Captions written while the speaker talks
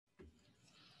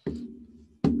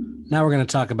Now we're going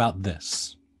to talk about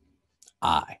this,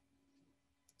 I.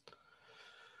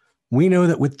 We know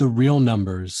that with the real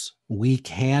numbers, we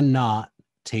cannot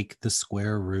take the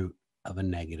square root of a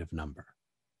negative number,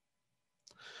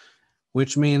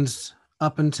 which means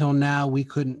up until now, we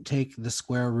couldn't take the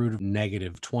square root of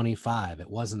negative 25. It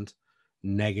wasn't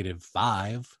negative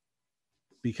 5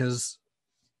 because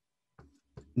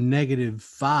negative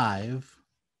 5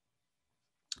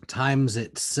 times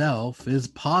itself is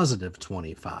positive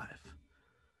 25.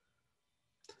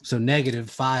 So negative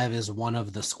 5 is one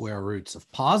of the square roots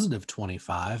of positive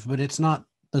 25, but it's not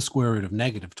the square root of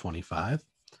negative 25.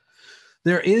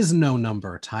 There is no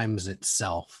number times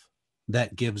itself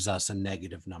that gives us a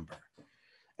negative number.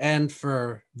 And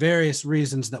for various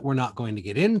reasons that we're not going to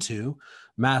get into,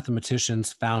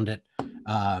 mathematicians found it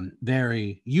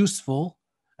very useful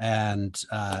and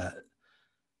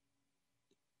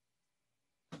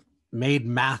made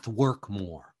math work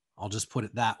more. I'll just put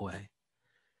it that way.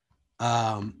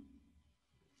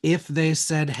 If they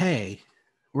said, hey,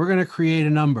 we're going to create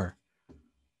a number.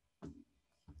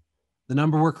 The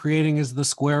number we're creating is the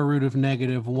square root of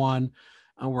negative 1,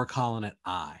 and we're calling it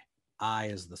I. I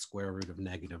is the square root of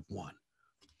negative 1.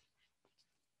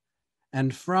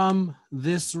 And from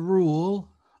this rule,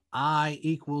 I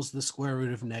equals the square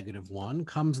root of negative 1,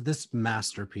 comes this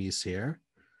masterpiece here.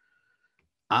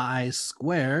 I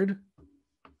squared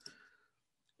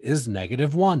is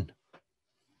negative 1.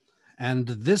 And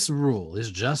this rule is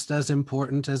just as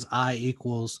important as I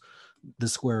equals the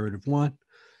square root of 1,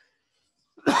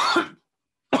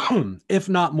 if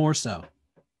not more so.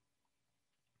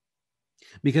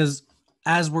 Because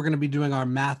as we're going to be doing our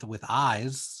math with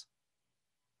I's,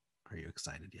 are you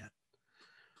excited yet?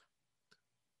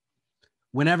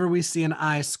 Whenever we see an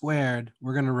I squared,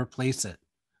 we're going to replace it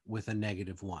with a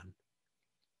negative 1.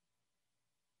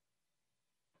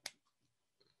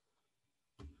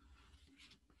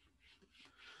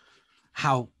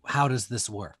 How does this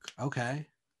work? Okay,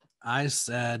 I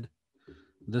said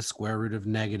the square root of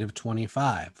negative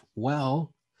 25.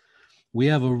 Well, we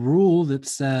have a rule that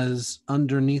says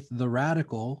underneath the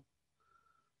radical,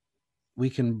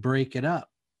 we can break it up.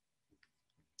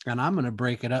 And I'm going to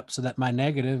break it up so that my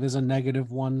negative is a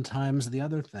negative 1 times the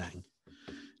other thing.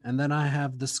 And then I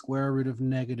have the square root of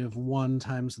negative 1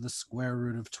 times the square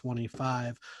root of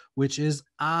 25, which is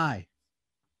I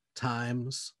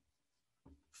times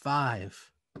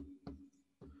 5,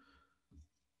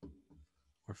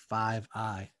 or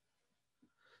 5I.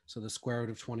 So the square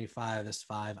root of 25 is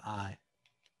 5I.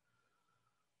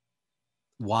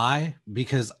 Why?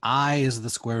 Because I is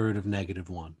the square root of negative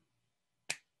 1.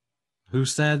 Who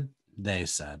said? They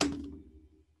said.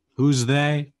 Who's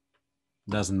they?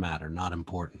 Doesn't matter, not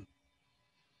important.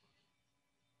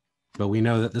 But we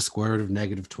know that the square root of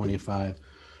negative 25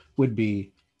 would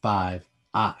be 5I.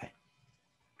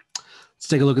 Let's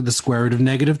take a look at the square root of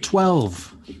negative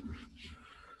 12.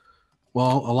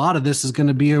 Well, a lot of this is going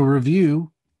to be a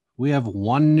review. We have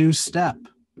one new step.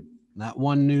 That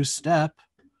one new step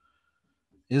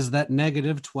is that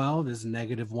negative 12 is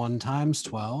negative 1 times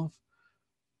 12.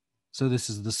 So this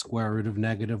is the square root of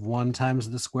negative 1 times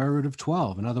the square root of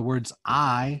 12. In other words,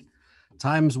 I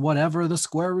times whatever the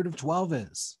square root of 12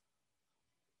 is.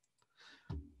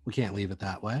 We can't leave it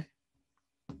that way.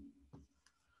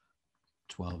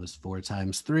 12 is 4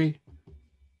 times 3.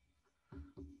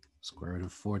 Square root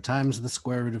of 4 times the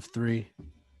square root of 3.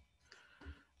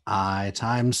 I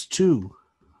times 2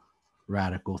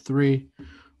 radical 3,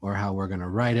 or how we're going to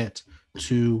write it,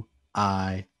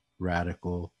 2I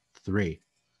radical 3.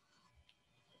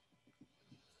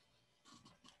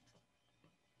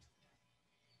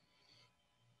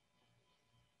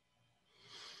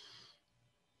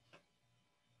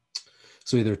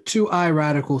 So either 2I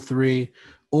radical 3,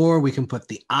 or we can put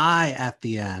the I at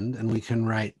the end and we can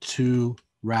write 2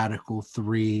 radical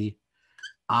 3I.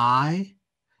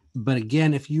 But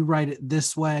again, if you write it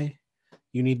this way,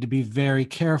 you need to be very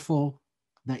careful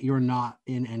that you're not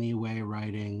in any way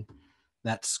writing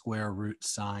that square root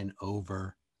sign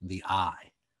over the I.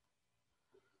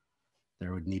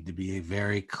 There would need to be a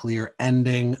very clear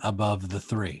ending above the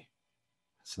 3.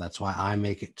 So that's why I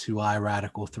make it 2I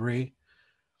radical 3.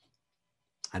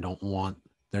 I don't want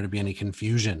there to be any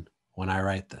confusion when I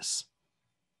write this.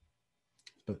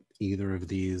 But either of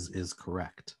these is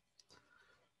correct.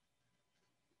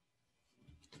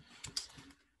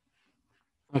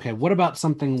 Okay, what about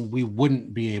something we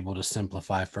wouldn't be able to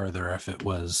simplify further if it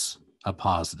was a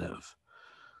positive?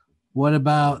 What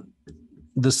about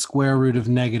the square root of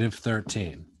negative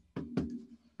 13?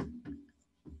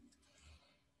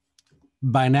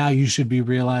 By now, you should be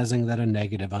realizing that a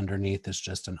negative underneath is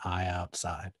just an I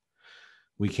outside.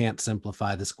 We can't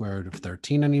simplify the square root of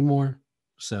 13 anymore.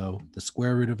 So the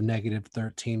square root of negative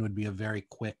 13 would be a very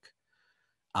quick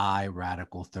I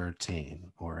radical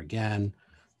 13, or again,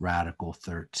 radical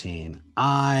 13.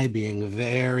 I being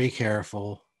very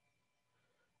careful,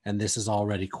 and this is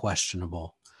already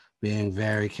questionable, being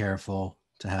very careful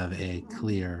to have a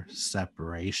clear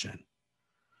separation.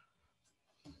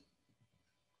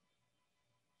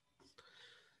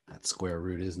 That square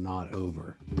root is not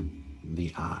over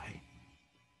the I.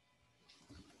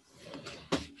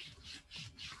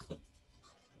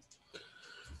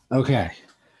 Okay,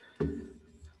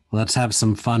 let's have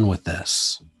some fun with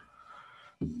this.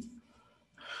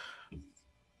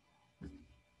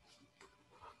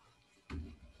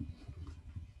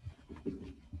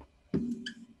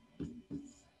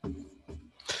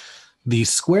 The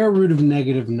square root of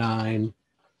negative 9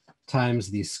 times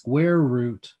the square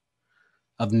root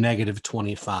of negative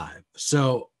 25.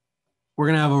 So we're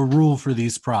going to have a rule for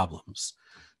these problems.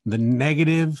 The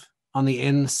negative on the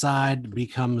inside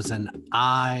becomes an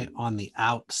I on the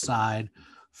outside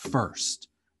first,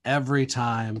 every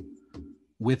time,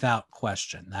 without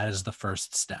question. That is the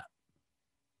first step.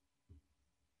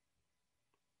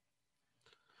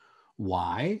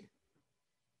 Why?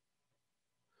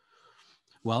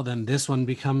 Well, then this one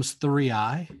becomes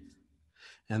 3i,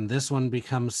 and this one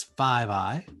becomes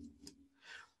 5i.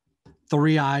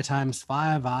 3i times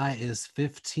 5i is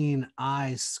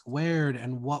 15i squared.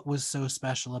 And what was so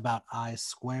special about I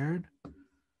squared?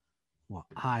 Well,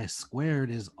 I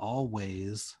squared is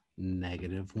always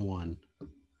negative 1.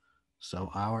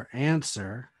 So our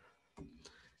answer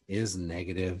is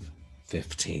negative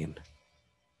 15.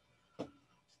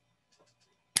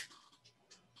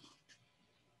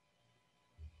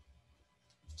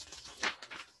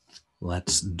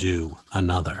 Let's do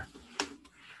another.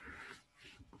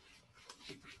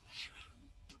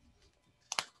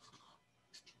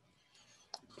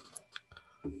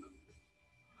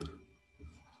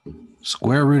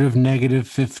 Square root of negative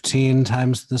 15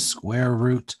 times the square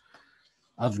root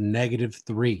of negative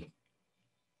 3.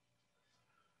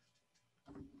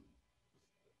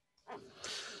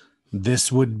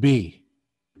 This would be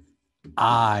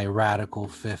I radical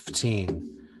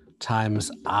 15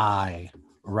 times I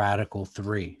radical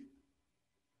 3.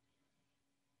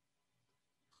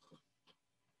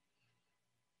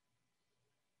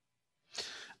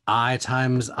 I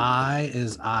times I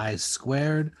is I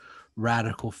squared.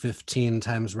 Radical 15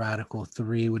 times radical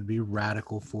 3 would be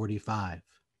radical 45.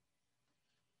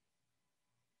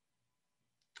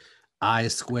 I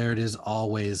squared is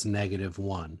always negative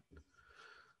 1.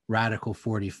 Radical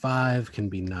 45 can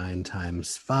be 9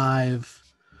 times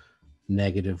 5.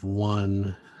 Negative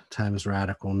 1 times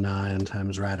radical 9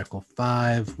 times radical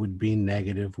 5 would be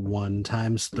negative 1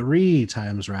 times 3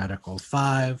 times radical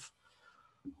 5,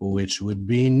 which would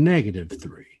be negative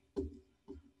 3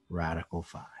 radical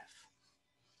 5.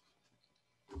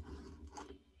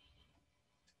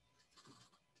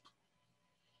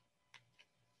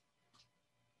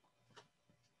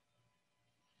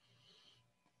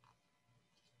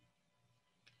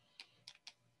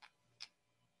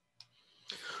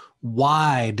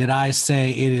 Why did I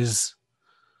say it is?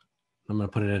 I'm going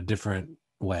to put it a different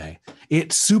way.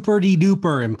 It's super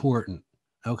de-duper important,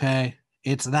 okay?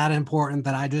 It's that important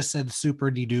that I just said super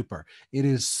de-duper. It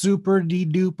is super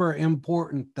de-duper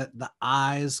important that the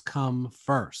I's come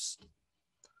first.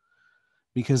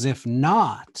 Because if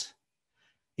not,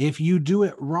 if you do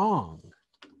it wrong,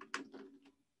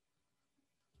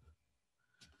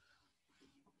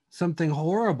 something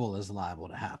horrible is liable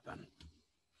to happen.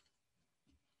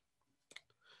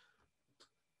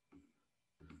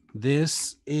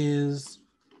 This is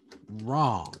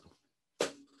wrong.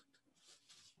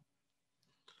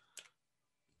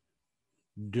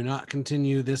 Do not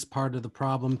continue this part of the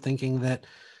problem thinking that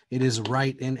it is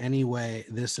right in any way.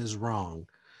 This is wrong.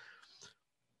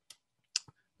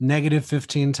 Negative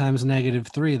 15 times negative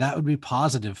 3, that would be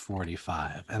positive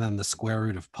 45. And then the square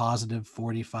root of positive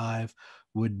 45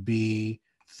 would be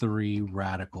 3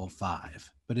 radical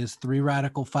 5. But is 3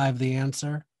 radical 5 the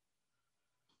answer?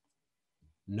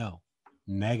 No,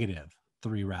 negative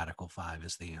 3 radical 5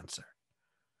 is the answer.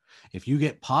 If you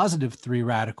get positive 3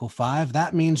 radical 5,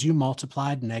 that means you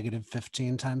multiplied negative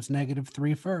 15 times negative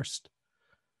 3 first,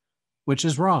 which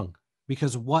is wrong,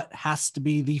 because what has to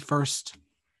be the first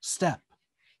step?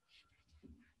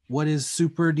 What is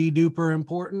super de-duper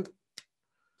important?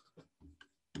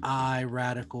 I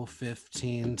radical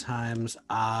 15 times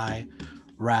I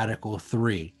radical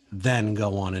 3. Then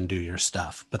go on and do your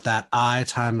stuff. But that I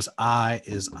times I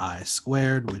is I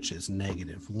squared, which is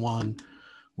negative 1,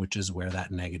 which is where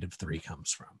that negative 3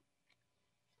 comes from.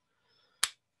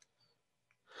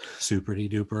 super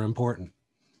duper important.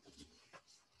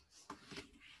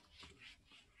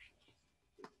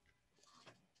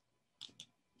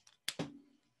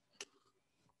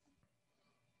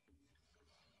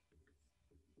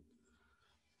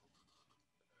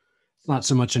 It's not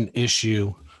so much an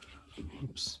issue.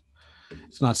 Oops.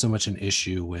 It's not so much an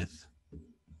issue with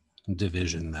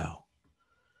division, though.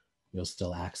 You'll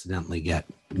still accidentally get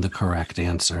the correct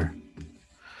answer.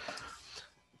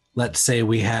 Let's say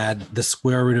we had the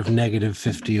square root of negative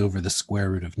 50 over the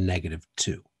square root of negative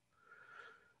 2.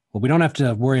 Well, we don't have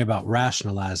to worry about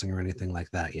rationalizing or anything like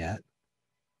that yet.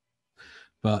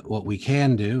 But what we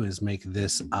can do is make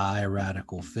this I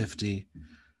radical 50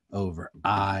 over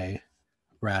I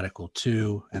radical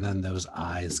 2, and then those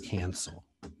i's cancel.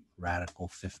 Radical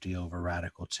 50 over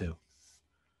radical 2.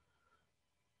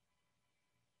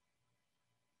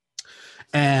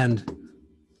 And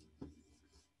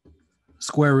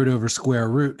square root over square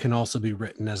root can also be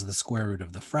written as the square root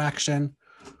of the fraction.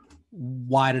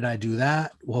 Why did I do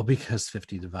that? Well, because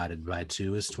 50 divided by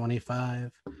 2 is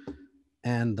 25,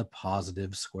 and the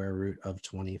positive square root of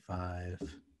 25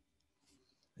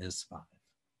 is 5.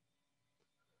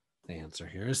 The answer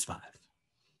here is 5.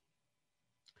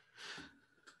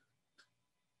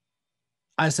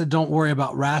 I said don't worry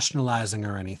about rationalizing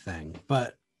or anything,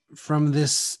 but from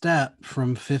this step,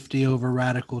 from 50 over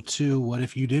radical 2, what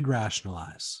if you did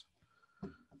rationalize?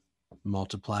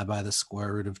 Multiply by the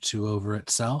square root of 2 over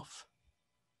itself.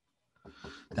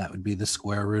 That would be the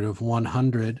square root of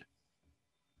 100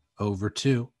 over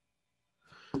 2,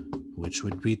 which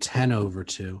would be 10 over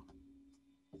 2,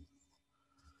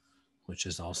 which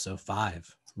is also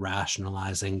 5.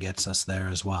 Rationalizing gets us there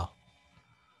as well.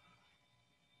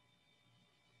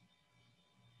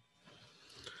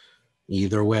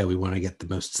 Either way, we want to get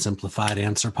the most simplified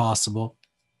answer possible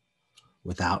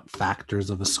without factors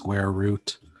of a square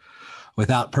root,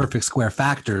 without perfect square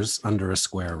factors under a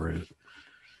square root,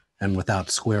 and without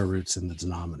square roots in the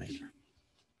denominator.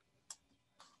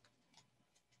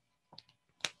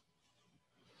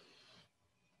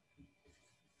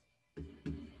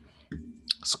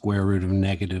 Square root of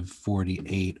negative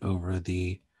 48 over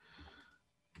the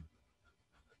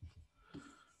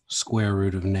square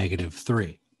root of negative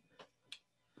 3.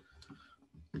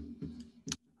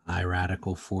 I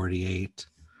radical 48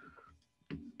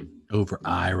 over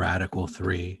I radical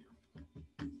 3,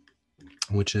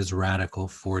 which is radical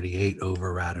 48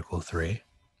 over radical 3.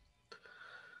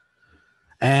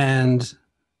 And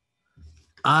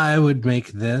I would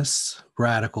make this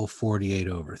radical 48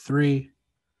 over 3,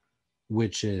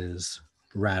 which is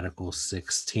radical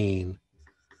 16,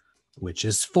 which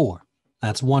is 4.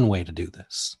 That's one way to do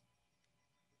this.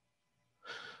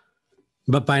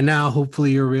 But by now,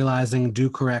 hopefully you're realizing do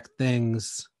correct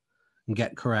things and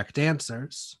get correct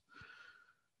answers.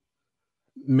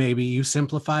 Maybe you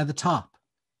simplify the top.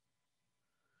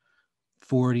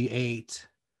 48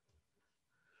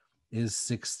 is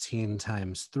 16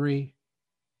 times 3.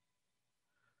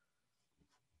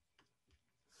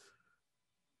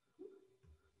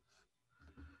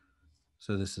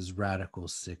 So this is radical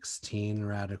 16,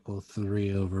 radical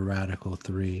 3 over radical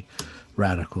 3.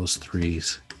 Radicals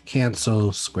 3's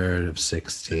cancel. Square root of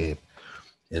 16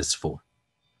 is 4.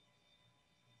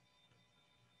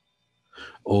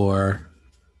 Or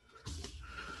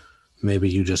maybe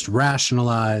you just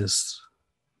rationalize.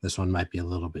 This one might be a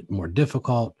little bit more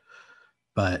difficult,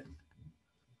 but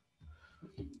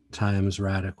times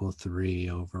radical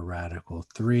 3 over radical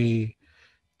 3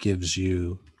 gives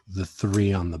you the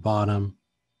 3 on the bottom.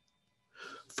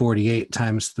 48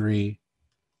 times 3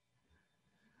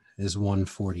 is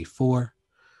 144.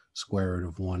 Square root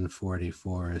of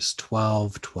 144 is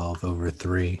 12. 12 over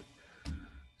 3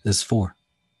 is 4.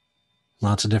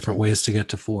 Lots of different ways to get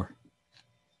to 4.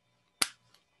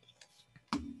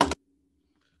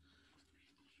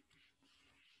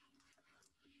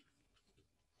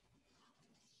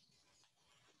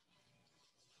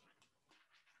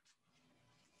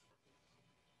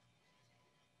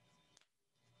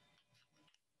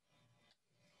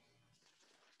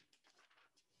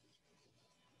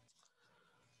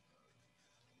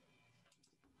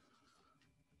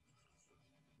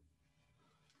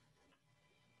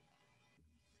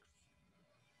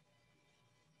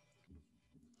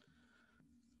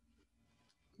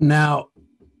 Now,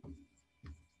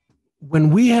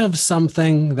 when we have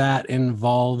something that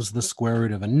involves the square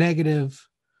root of a negative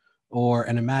or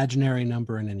an imaginary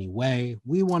number in any way,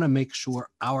 we want to make sure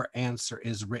our answer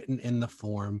is written in the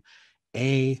form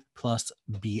a plus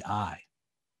bi.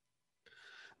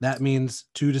 That means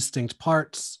two distinct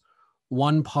parts.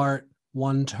 One part,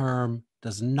 one term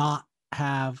does not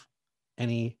have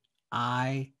any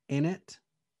I in it.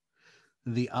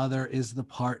 The other is the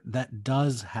part that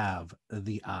does have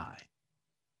the I.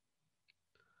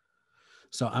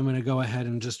 So I'm going to go ahead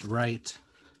and just write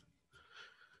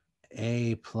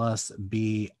a plus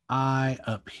bi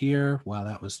up here. Wow,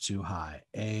 that was too high.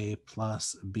 A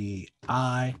plus bi,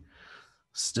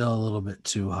 still a little bit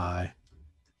too high.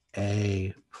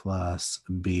 A plus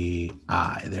bi.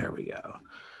 There we go.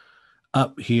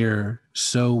 Up here,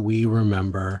 so we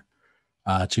remember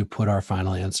to put our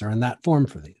final answer in that form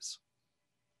for these.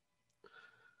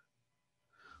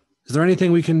 Is there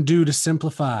anything we can do to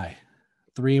simplify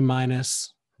 3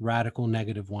 minus radical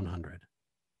negative 100?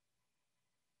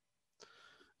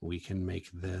 We can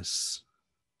make this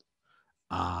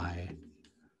I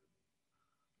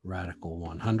radical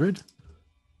 100.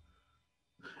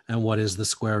 And what is the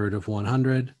square root of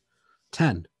 100?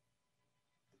 10.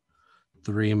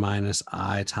 3 minus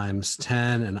I times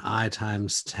 10, and I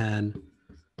times 10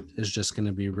 is just going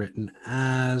to be written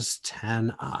as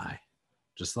 10I.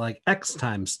 Just like x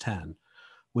times 10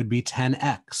 would be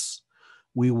 10x.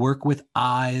 We work with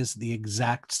i's the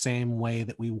exact same way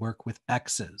that we work with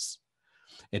x's.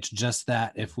 It's just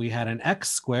that if we had an x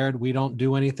squared, we don't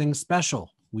do anything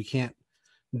special. We can't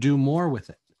do more with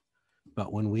it.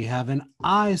 But when we have an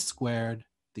I squared,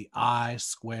 the I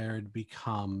squared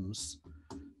becomes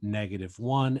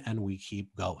 -1, and we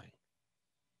keep going.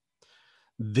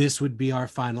 This would be our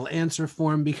final answer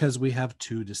form because we have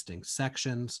two distinct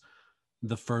sections.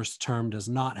 The first term does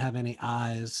not have any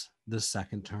i's. The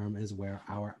second term is where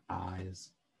our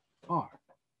i's are.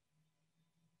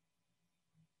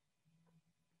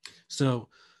 So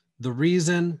the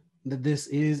reason that this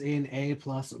is in A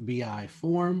plus bi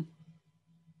form,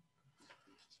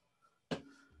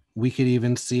 we could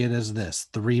even see it as this: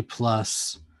 3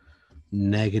 plus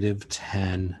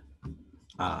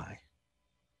 -10i.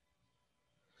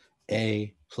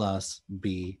 A plus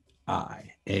bi.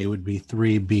 A would be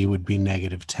 3, B would be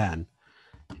 -10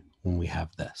 when we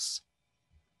have this.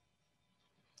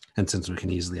 And since we can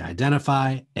easily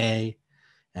identify A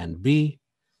and B,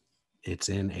 it's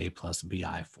in A plus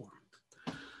bi form.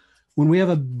 When we have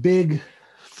a big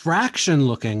fraction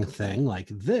looking thing like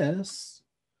this,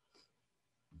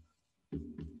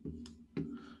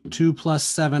 2 plus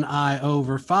 7i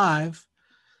over 5,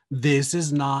 this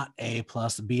is not A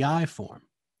plus bi form.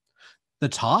 The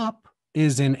top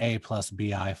is in A plus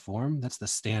bi form. That's the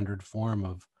standard form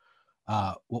of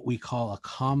what we call a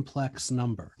complex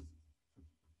number.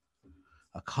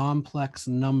 A complex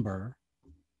number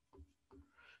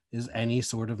is any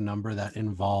sort of number that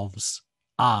involves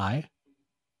I.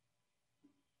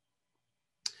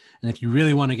 And if you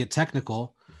really want to get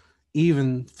technical,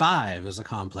 even 5 is a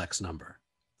complex number,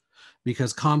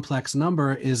 because complex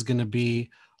number is going to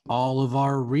be all of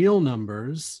our real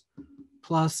numbers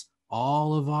plus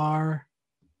all of our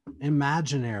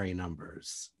imaginary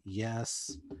numbers.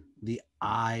 Yes, the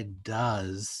I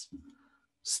does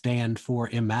stand for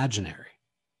imaginary.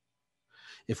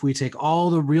 If we take all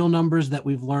the real numbers that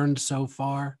we've learned so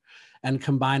far and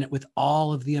combine it with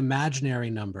all of the imaginary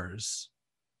numbers,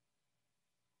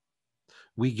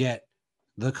 we get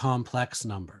the complex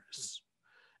numbers.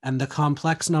 And the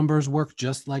complex numbers work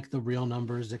just like the real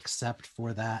numbers, except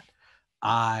for that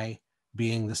I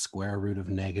being the square root of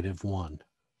 -1.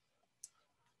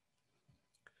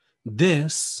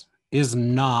 This is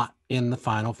not in the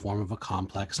final form of a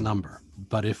complex number,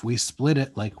 but if we split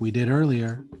it like we did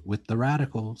earlier with the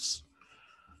radicals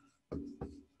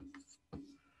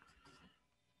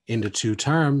into two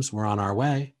terms, we're on our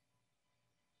way.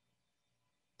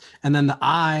 And then the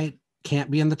I can't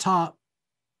be in the top.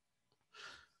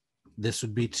 This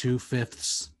would be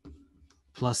 2/5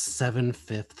 plus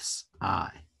 7/5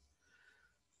 I.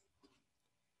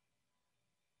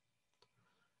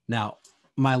 Now,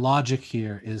 my logic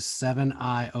here is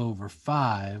 7i over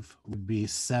 5 would be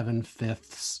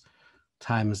 7/5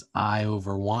 times I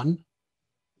over 1.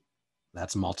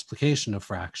 That's multiplication of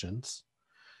fractions.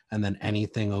 And then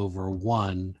anything over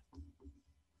 1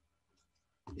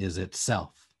 is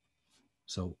itself.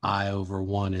 So I over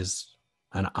 1 is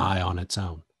an I on its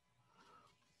own.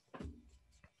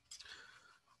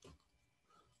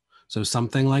 So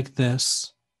something like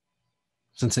this,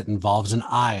 since it involves an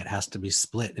I, it has to be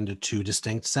split into two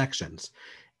distinct sections.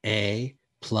 A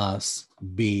plus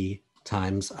B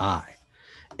times I.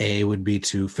 A would be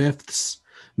 2/5,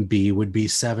 B would be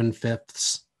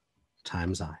 7/5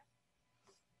 times I.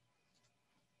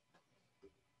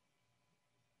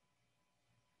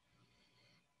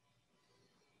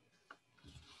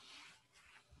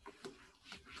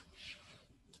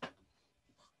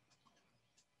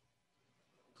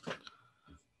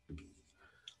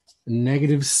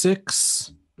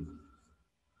 -6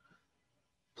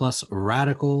 plus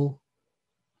radical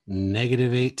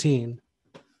negative 18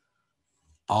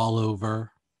 all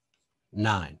over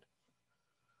 9.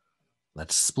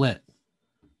 Let's split.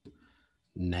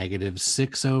 Negative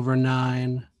 6 over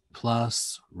 9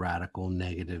 plus radical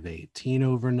negative 18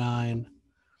 over 9.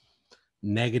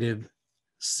 Negative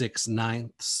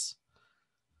 6/9.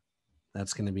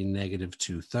 That's going to be negative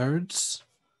 2/3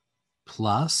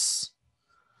 plus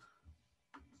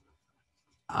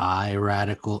I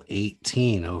radical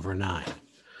 18 over 9.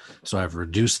 So I've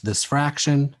reduced this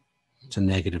fraction to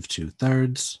negative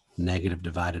 2/3. Negative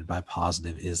divided by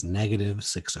positive is negative.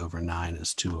 6 over 9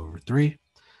 is 2 over 3.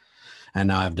 And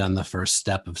now I've done the first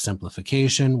step of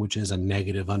simplification, which is a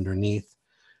negative underneath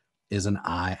is an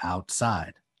I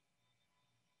outside.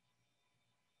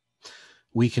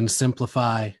 We can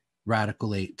simplify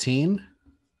radical 18.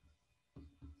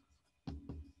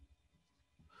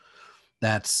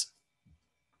 That's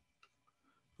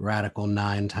radical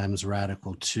 9 times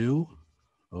radical 2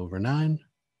 over 9.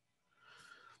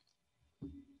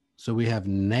 So we have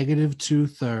negative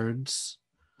 2/3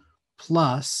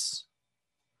 plus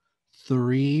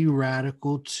 3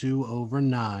 radical 2 over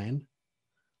 9.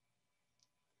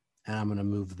 And I'm going to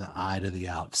move the I to the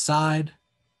outside.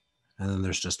 And then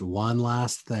there's just one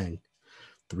last thing.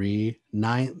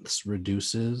 3/9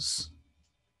 reduces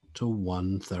to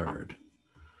 1/3.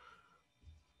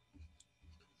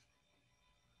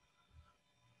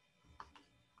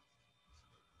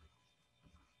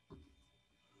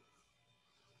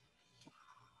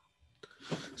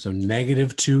 So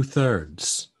negative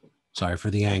 2/3, sorry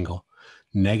for the angle,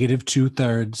 negative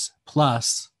 2/3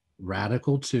 plus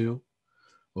radical 2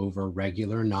 over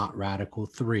regular, not radical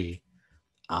 3,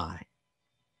 I.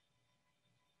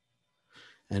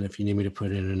 And if you need me to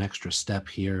put in an extra step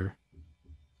here,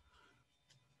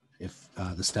 if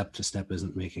the step-to-step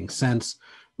isn't making sense,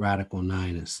 radical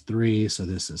 9 is 3, so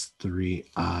this is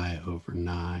 3I over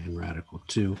 9 radical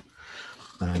 2.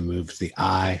 Then I moved the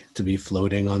I to be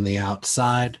floating on the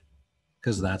outside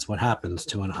because that's what happens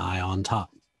to an I on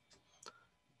top.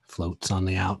 Floats on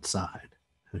the outside.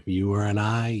 If you were an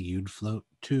I, you'd float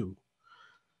too.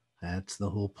 That's the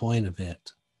whole point of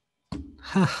it.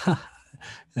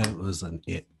 It was an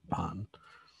it pun.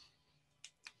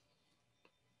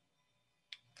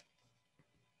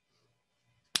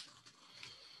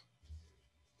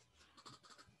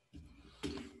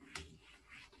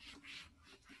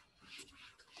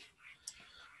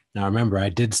 Now remember, I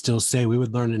did still say we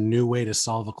would learn a new way to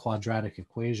solve a quadratic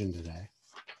equation today.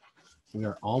 We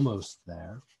are almost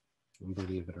there,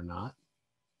 believe it or not.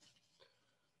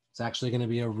 It's actually going to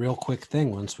be a real quick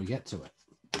thing once we get to it.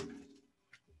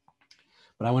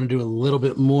 But I want to do a little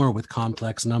bit more with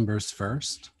complex numbers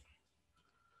first.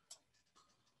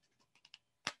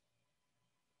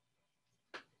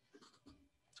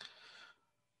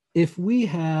 If we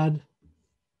had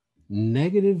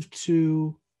negative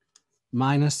 2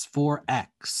 minus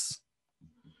 4x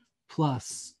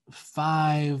plus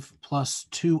 5 plus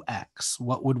 2x,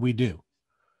 what would we do?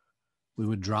 We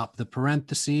would drop the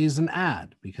parentheses and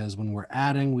add, because when we're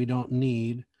adding, we don't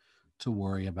need to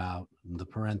worry about the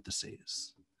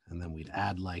parentheses. And then we'd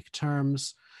add like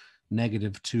terms.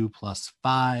 Negative 2 plus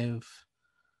 5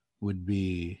 would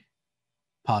be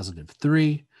positive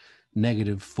 3.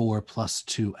 Negative 4 plus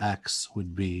 2x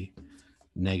would be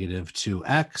negative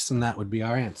 2x, and that would be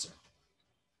our answer.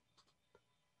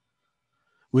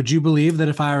 Would you believe that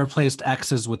if I replaced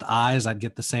x's with i's, I'd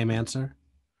get the same answer?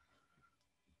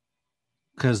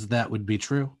 Because that would be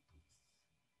true.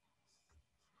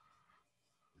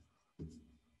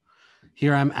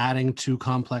 Here I'm adding two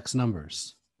complex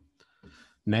numbers.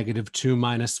 Negative 2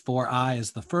 minus 4i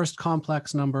is the first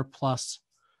complex number, plus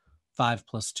 5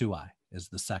 plus 2i is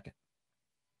the second.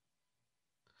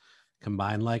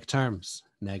 Combine like terms.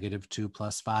 Negative 2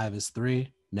 plus 5 is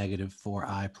 3. Negative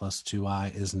 4i plus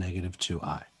 2i is negative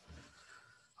 2i.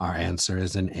 Our answer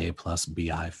is in a plus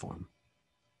bi form.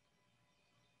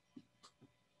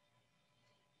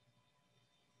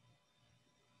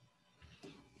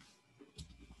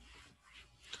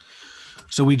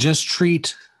 So we just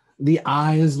treat the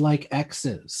i's like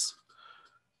x's.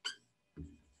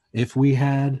 If we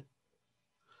had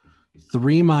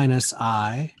 3 minus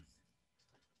I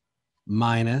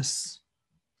minus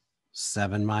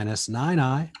 7 minus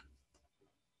 9i,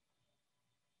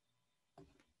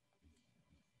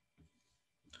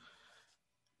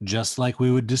 just like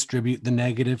we would distribute the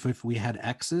negative if we had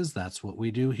x's, that's what we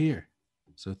do here.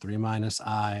 So 3 minus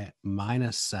I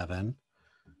minus 7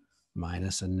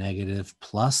 minus a negative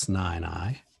plus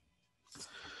 9i.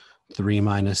 3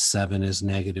 minus 7 is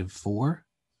negative 4.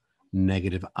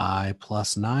 Negative I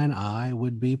plus 9i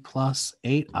would be plus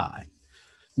 8i.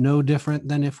 No different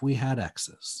than if we had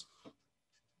x's.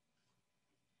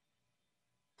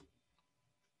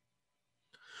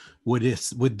 Would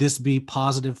this be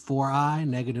positive 4i,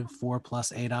 negative 4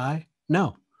 plus 8i?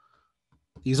 No.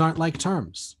 These aren't like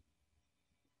terms.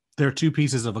 They're two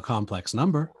pieces of a complex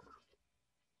number.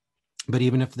 But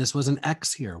even if this was an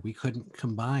x here, we couldn't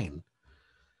combine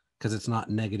because it's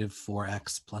not negative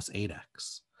 4x plus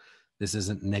 8x. This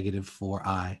isn't negative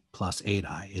 4i plus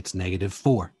 8i. It's negative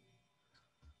 4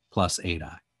 plus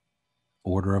 8i.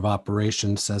 Order of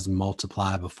operations says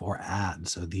multiply before add.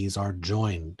 So these are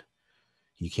joined.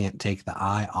 You can't take the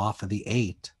I off of the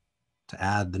 8 to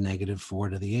add the negative 4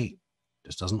 to the 8.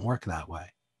 Just doesn't work that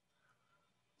way.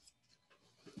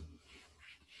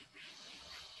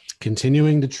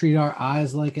 Continuing to treat our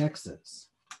i's like x's.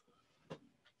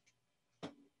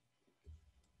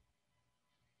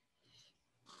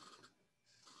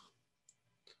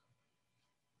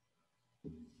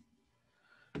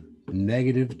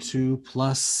 Negative 2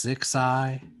 plus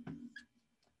 6i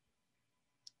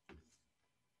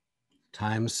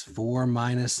times 4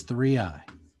 minus 3i.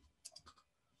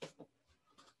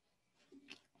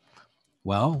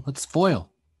 Well, let's FOIL.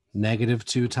 Negative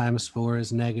 2 times 4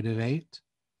 is negative 8.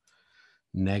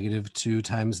 Negative 2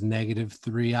 times negative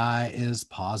 3i is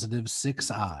positive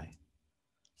 6i.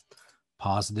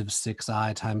 Positive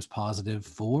 6i times positive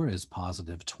 4 is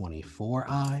positive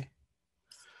 24i.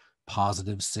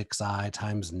 Positive 6i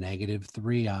times negative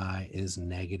 3i is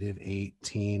negative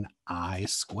 18i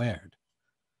squared.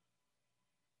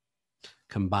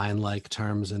 Combine like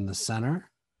terms in the center.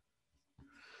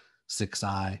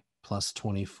 6i plus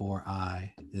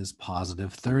 24i is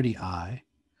positive 30i.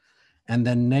 And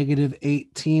then negative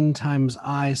 18 times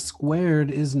I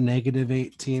squared is negative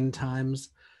 18 times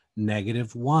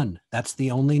negative 1. That's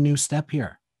the only new step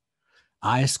here.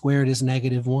 I squared is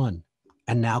negative 1.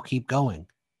 And now keep going.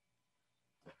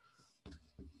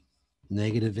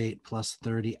 Negative 8 plus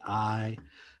 30i,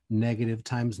 negative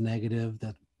times negative,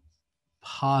 that's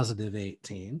positive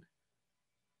 18.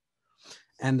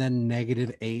 And then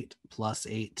negative 8 plus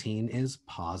 18 is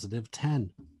positive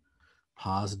 10.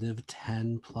 Positive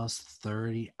 10 plus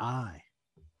 30i.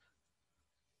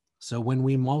 So when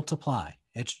we multiply,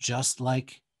 it's just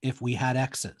like if we had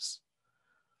x's.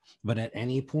 But at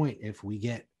any point, if we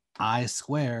get I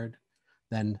squared,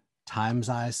 then times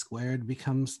I squared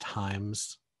becomes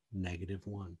times negative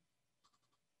 1.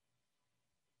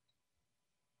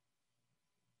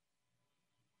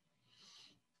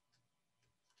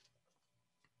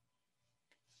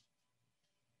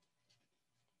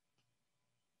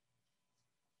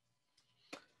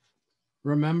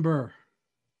 Remember,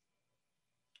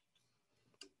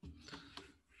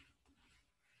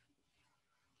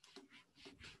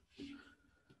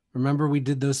 we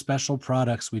did those special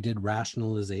products. We did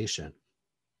rationalization.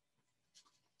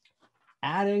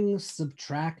 Adding,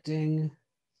 subtracting,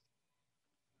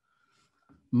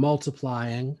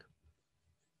 multiplying,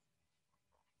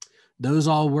 those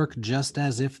all work just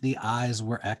as if the i's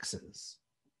were x's.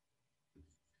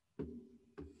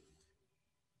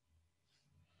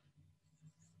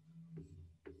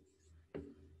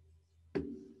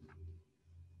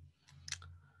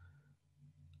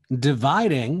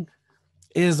 Dividing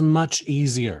is much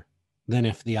easier than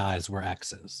if the i's were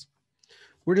x's.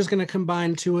 We're just going to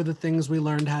combine two of the things we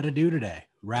learned how to do today: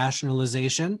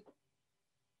 rationalization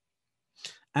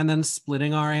and then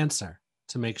splitting our answer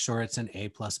to make sure it's in a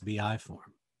plus bi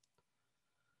form.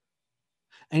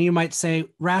 And you might say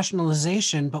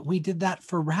rationalization, but we did that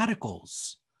for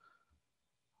radicals.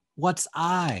 What's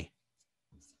I?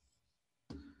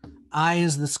 I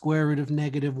is the square root of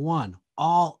negative 1.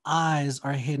 All i's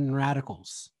are hidden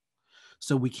radicals.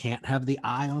 So we can't have the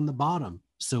I on the bottom.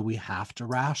 So we have to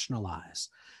rationalize.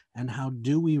 And how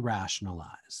do we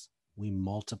rationalize? We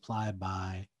multiply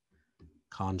by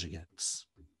conjugates.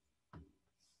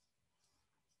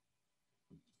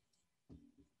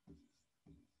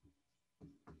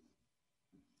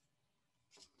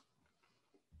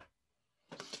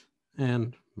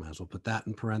 And might as well put that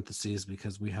in parentheses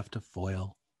because we have to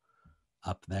FOIL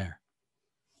up there.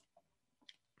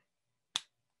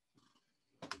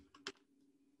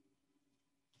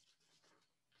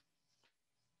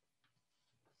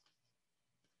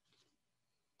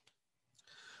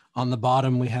 On the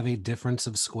bottom, we have a difference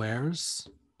of squares.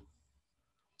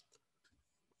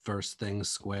 First thing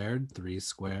squared, 3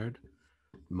 squared,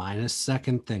 minus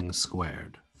second thing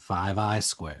squared, 5i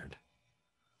squared.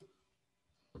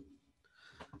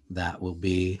 That will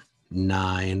be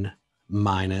 9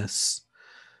 minus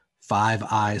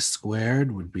 5i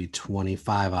squared would be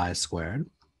 25i squared.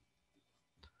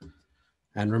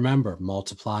 And remember,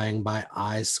 multiplying by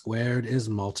I squared is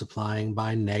multiplying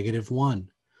by -1.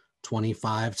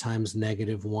 25 times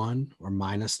 -1 or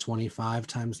minus 25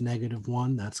 times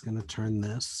 -1, that's going to turn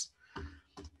this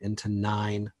into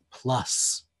 9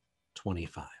 plus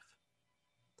 25.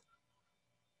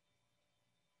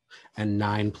 And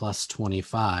 9 plus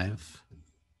 25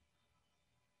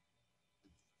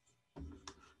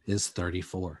 is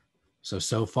 34.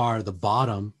 So far the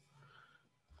bottom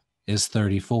is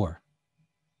 34.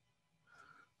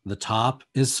 The top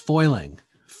is foiling.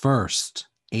 First,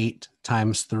 8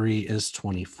 times 3 is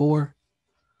 24.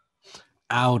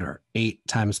 Outer, 8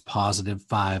 times positive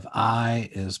 5i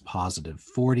is positive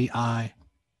 40i.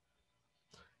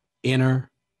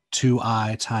 Inner,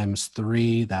 2i times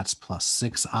 3, that's plus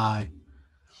 6i.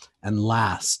 And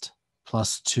last,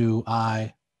 plus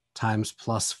 2i times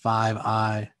plus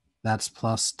 5i, that's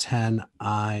plus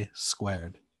 10i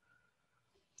squared.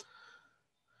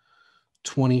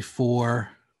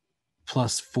 24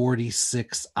 plus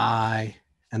 46i,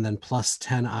 and then plus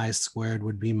 10i squared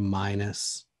would be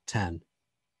minus 10.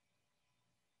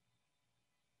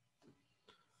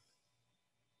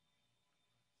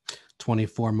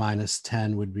 (24 minus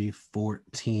 10 would be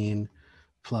 14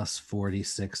 plus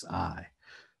 46i.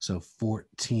 So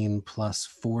 14 plus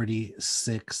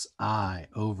 46i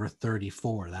over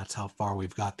 34. That's how far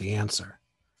we've got the answer.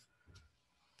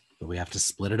 But we have to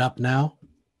split it up now.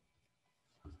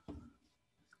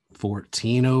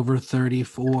 14 over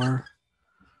 34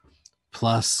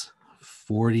 plus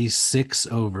 46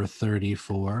 over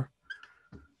 34.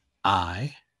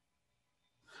 I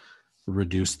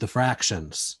reduce the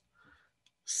fractions.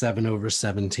 7 over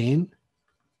 17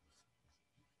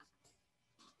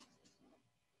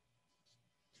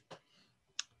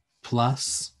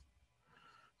 plus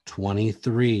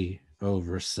 23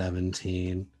 over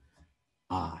 17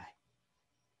 I.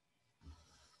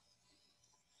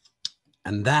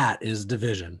 And that is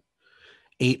division.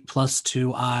 8 plus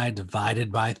 2i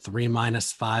divided by 3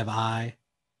 minus 5i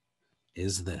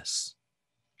is this.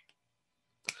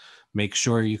 Make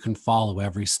sure you can follow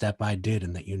every step I did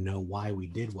and that you know why we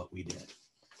did what we did.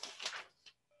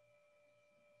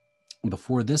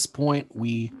 Before this point,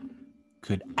 we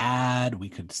could add, we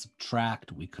could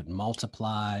subtract, we could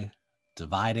multiply.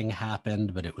 Dividing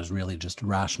happened, but it was really just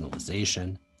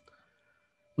rationalization.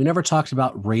 We never talked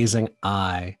about raising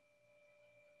I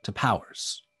to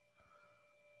powers.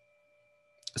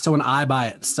 So an I by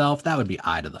itself, that would be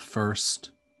I to the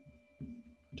first,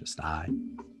 just I.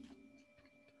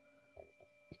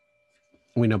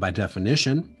 We know by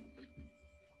definition,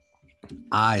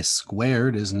 I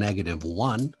squared is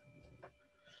 -1.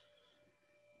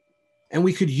 And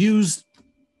we could use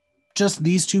just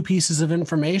these two pieces of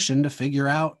information to figure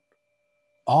out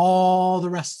all the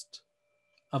rest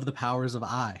of the powers of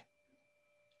I.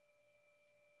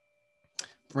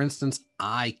 For instance,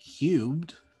 I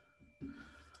cubed,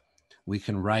 we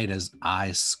can write as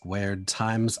I squared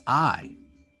times I.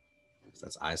 So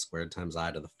that's I squared times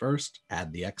I to the first.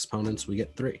 Add the exponents, we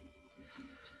get 3.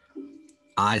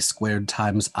 I squared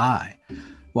times I.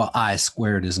 Well, I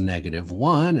squared is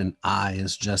 -1 and I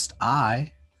is just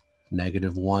I.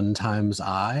 -1 times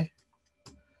I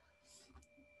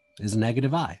is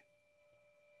 -I.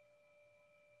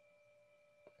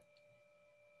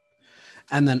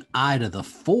 And then I to the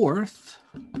fourth,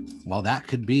 well, that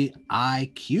could be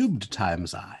I cubed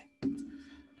times I.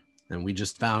 And we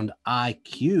just found I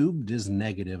cubed is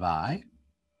 -I.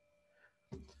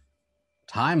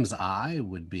 Times I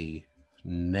would be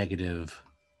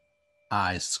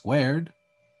 -I squared.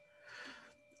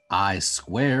 I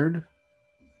squared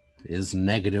is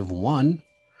 -1.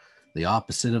 The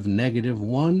opposite of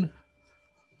 -1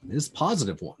 is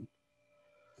 +1.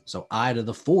 So I to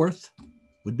the fourth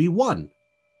would be 1.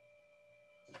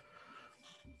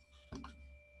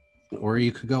 Or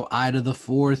you could go I to the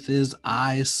fourth is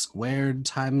I squared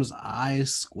times I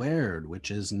squared, which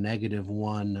is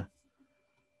 -1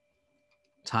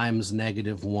 times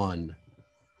 -1.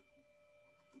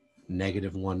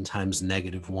 -1 times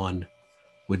 -1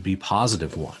 would be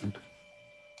 +1.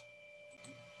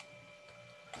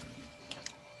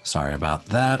 Sorry about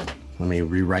that. Let me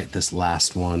rewrite this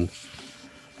last one.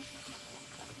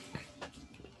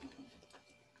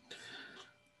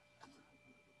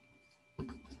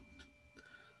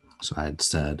 So I had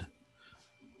said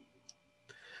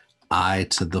I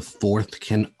to the fourth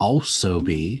can also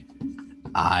be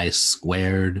I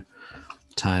squared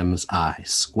times I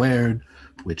squared,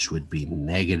 which would be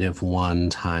 -1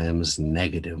 times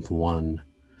 -1,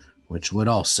 which would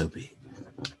also be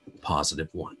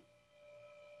 +1.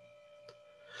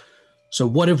 So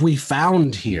what have we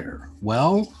found here?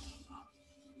 Well,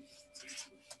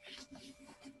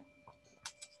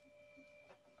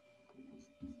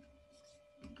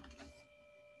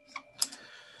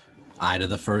 I to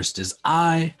the first is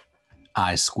I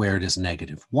squared is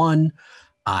 -1,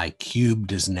 I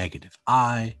cubed is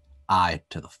 -I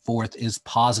to the fourth is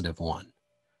 +1.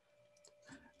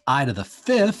 I to the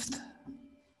fifth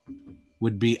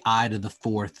would be I to the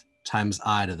fourth times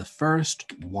I to the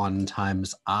first. 1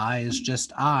 times I is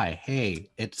just I. Hey,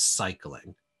 it's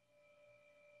cycling.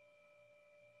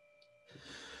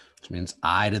 Which means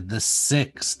I to the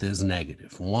sixth is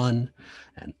 -1,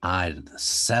 and I to the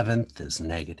seventh is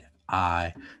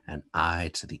 -I, and I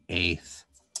to the eighth,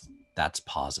 that's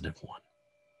 +1.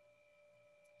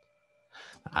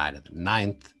 I to the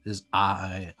ninth is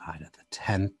I to the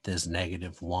 10th is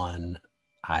 -1,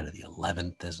 I to the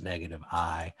 11th is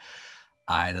 -I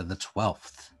to the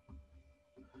 12th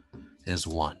is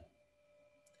 1.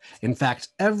 In fact,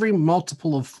 every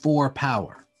multiple of 4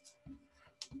 power,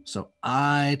 so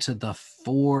I to the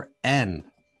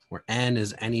 4n, where n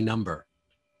is any number,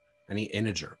 any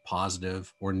integer,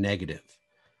 positive or negative,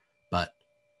 but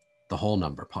the whole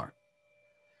number part.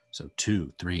 So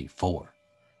 2, 3, 4.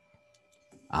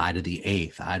 I to the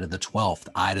 8th, I to the 12th,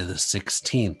 I to the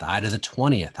 16th, I to the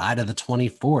 20th, I to the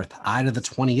 24th, I to the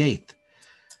 28th.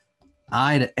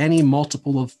 I to any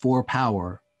multiple of 4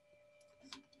 power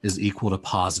is equal to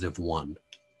 +1.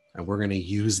 And we're going to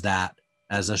use that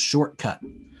as a shortcut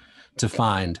to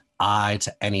find I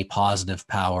to any positive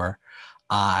power,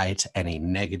 I to any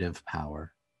negative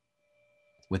power,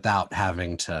 without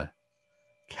having to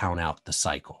count out the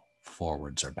cycle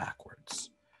forwards or backwards.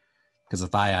 Because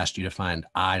if I asked you to find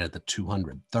I to the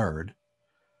 203rd,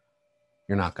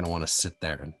 you're not going to want to sit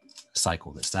there and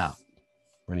cycle this out.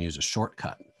 We're going to use a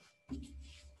shortcut.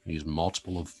 Use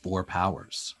multiple of 4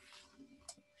 powers.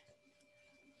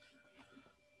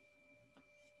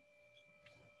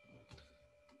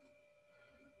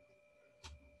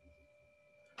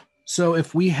 So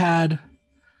if we had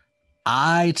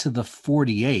I to the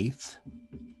 48th,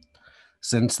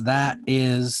 since that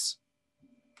is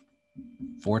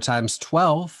 4 times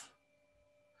 12,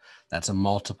 that's a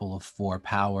multiple of 4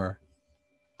 power,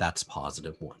 that's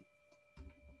 +1.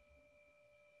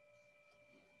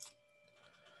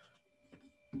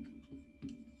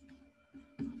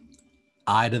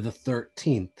 I to the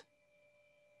 13th.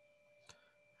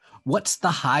 What's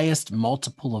the highest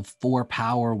multiple of 4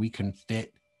 power we can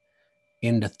fit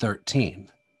into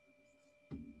 13?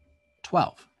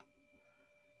 12.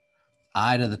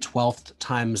 I to the 12th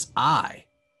times I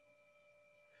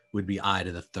would be I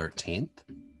to the 13th.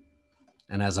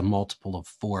 And as a multiple of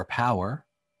 4 power,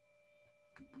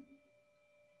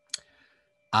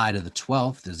 I to the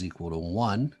 12th is equal to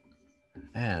 1.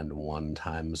 And 1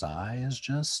 times I is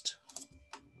just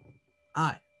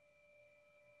I.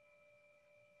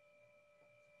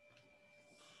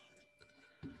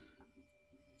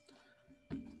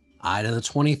 I to the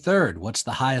 23rd. What's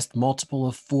the highest multiple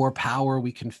of 4 power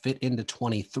we can fit into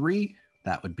 23?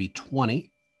 That would be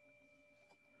 20.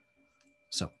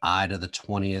 So I to the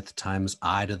 20th times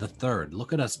I to the 3rd.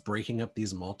 Look at us breaking up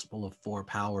these multiple of 4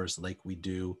 powers like we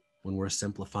do when we're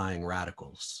simplifying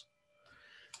radicals.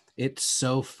 It's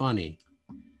so funny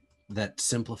that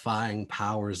simplifying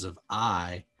powers of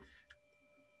I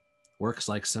works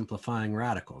like simplifying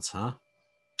radicals, huh?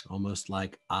 Almost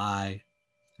like I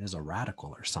is a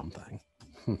radical or something.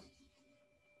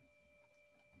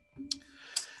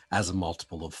 As a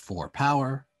multiple of 4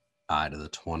 power, I to the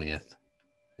 20th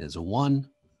is 1.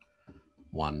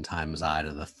 1 times I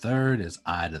to the 3rd is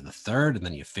I to the 3rd, and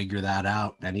then you figure that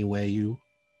out any way you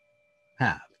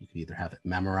have. You can either have it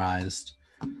memorized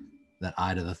that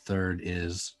I to the 3rd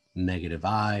is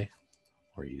 -I,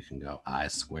 or you can go I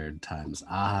squared times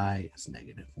I is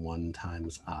 -1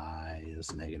 times I is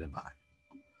 -I.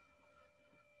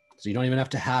 So you don't even have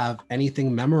to have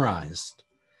anything memorized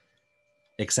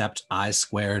except I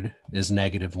squared is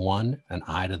 -1 and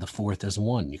I to the 4th is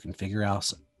 1. You can figure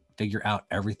out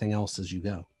everything else as you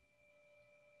go.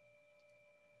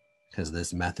 Because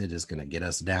this method is going to get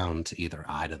us down to either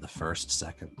I to the 1st,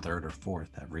 2nd, 3rd, or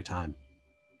 4th every time.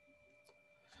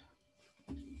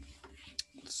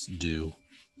 Let's do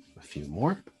a few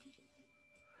more.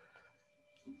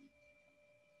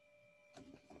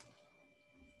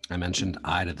 I mentioned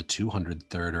I to the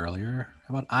 203rd earlier.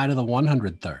 How about I to the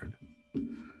 103rd?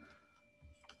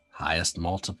 Highest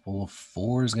multiple of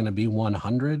 4 is going to be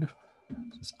 100.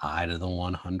 It's I to the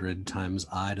 100 times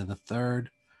I to the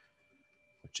 3rd,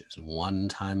 which is 1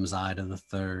 times I to the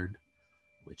 3rd,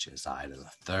 which is I to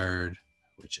the 3rd,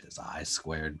 which is I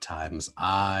squared times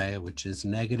I, which is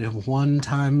 -1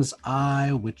 times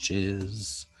I, which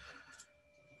is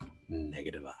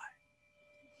 -I.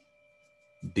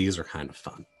 These are kind of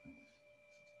fun.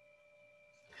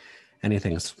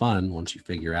 Anything's fun once you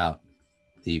figure out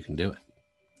you can do it.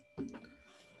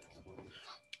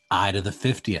 I to the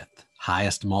 50th,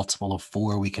 highest multiple of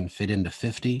 4 we can fit into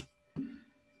 50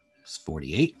 is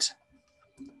 48.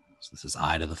 So this is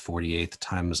I to the 48th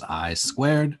times I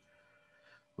squared,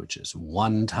 which is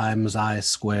 1 times I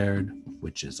squared,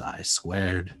 which is I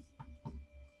squared,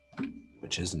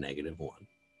 which is -1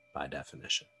 by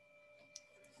definition.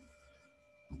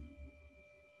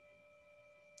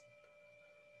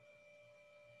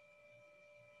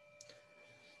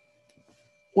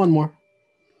 One more.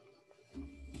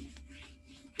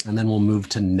 And then we'll move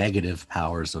to negative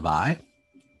powers of I.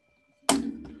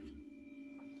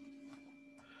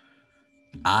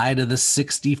 I to the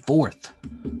 64th.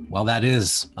 Well, that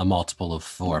is a multiple of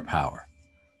 4 power.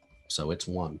 So it's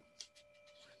 1,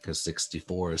 because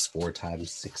 64 is 4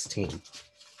 times 16.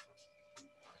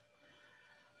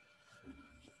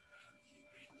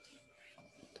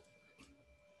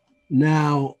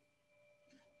 Now,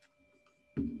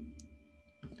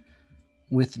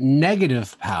 with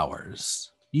negative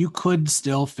powers, you could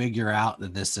still figure out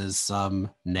that this is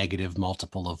some negative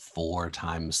multiple of 4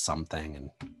 times something and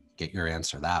get your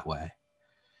answer that way.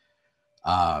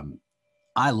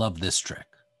 I love this trick.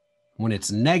 When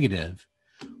it's negative,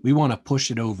 we want to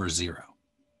push it over 0.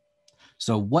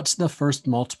 So what's the first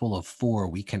multiple of 4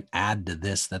 we can add to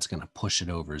this that's going to push it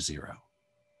over 0?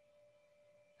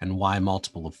 And why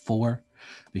multiple of 4?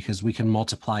 Because we can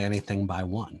multiply anything by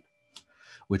 1,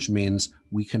 which means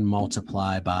we can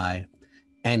multiply by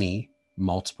any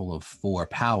multiple of 4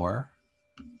 power,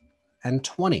 and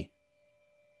 20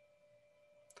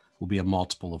 will be a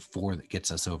multiple of 4 that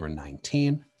gets us over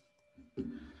 19.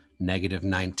 Negative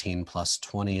 19 plus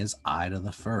 20 is I to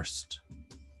the 1st.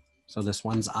 So this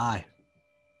one's I.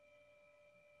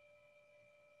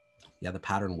 Yeah, the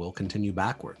pattern will continue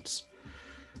backwards.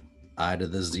 I to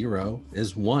the 0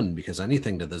 is 1 because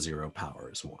anything to the 0 power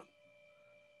is 1.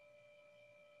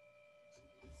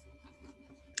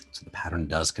 So the pattern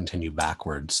does continue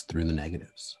backwards through the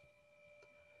negatives.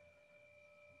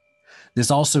 This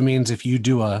also means if you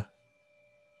do a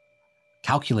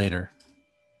calculator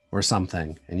or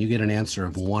something and you get an answer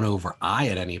of 1 over I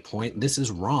at any point, this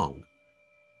is wrong.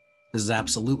 This is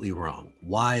absolutely wrong.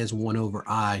 Why is 1 over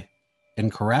I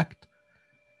incorrect?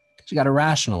 Because you got to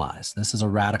rationalize. This is a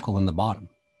radical in the bottom.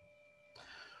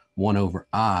 1 over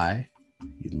I,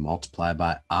 you'd multiply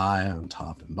by I on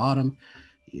top and bottom.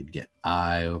 You'd get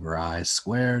I over I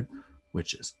squared,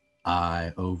 which is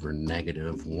I over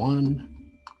 -1,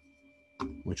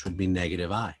 which would be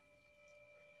 -I.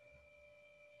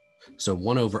 So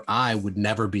 1 over I would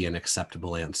never be an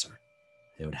acceptable answer.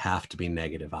 It would have to be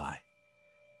 -I.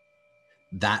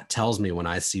 That tells me when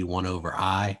I see 1 over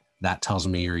I, that tells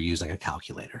me you're using a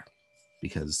calculator,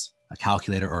 because a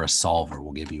calculator or a solver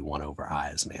will give you 1 over I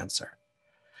as an answer.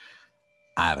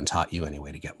 I haven't taught you any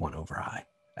way to get 1 over I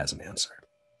as an answer.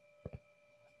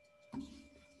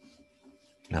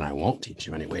 And I won't teach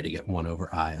you any way to get 1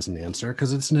 over I as an answer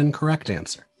because it's an incorrect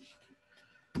answer.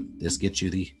 This gets you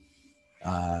the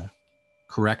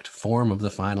correct form of the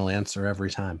final answer every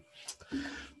time.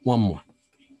 One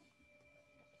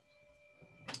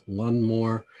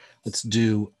more. Let's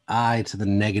do I to the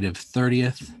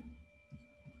 -30th.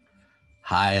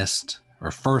 Highest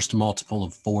or first multiple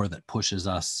of 4 that pushes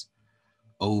us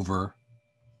over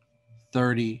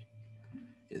 30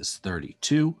 is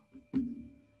 32.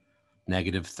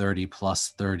 -30 plus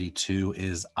 32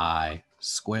 is I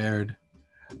squared.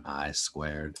 I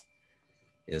squared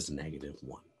is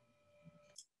 -1.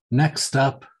 Next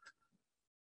up,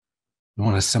 we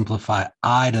want to simplify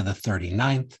I to the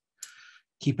 39th.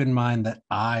 Keep in mind that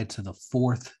I to the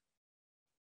 4th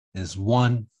is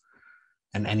 1,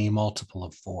 and any multiple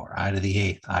of 4, I to the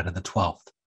 8th, I to the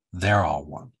 12th, they're all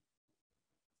 1.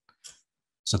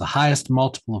 So the highest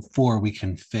multiple of 4 we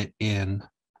can fit in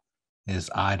is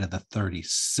I to the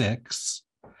 36.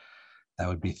 That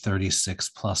would be 36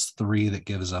 plus 3, that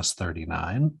gives us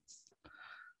 39.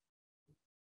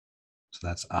 So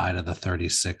that's I to the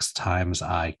 36 times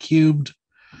I cubed,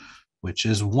 which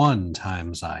is 1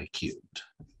 times I cubed.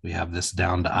 We have this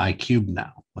down to I cubed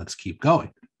now. Let's keep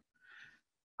going.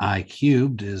 I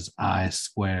cubed is I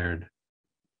squared.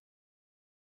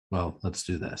 Well, let's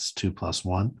do this. 2 plus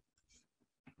 1.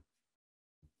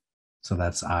 So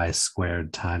that's I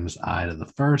squared times I to the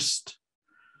 1st.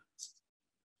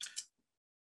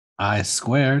 I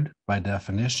squared, by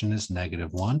definition, is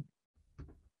 -1.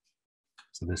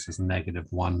 So this is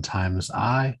 -1 times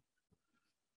I,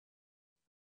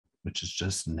 which is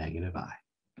just -I.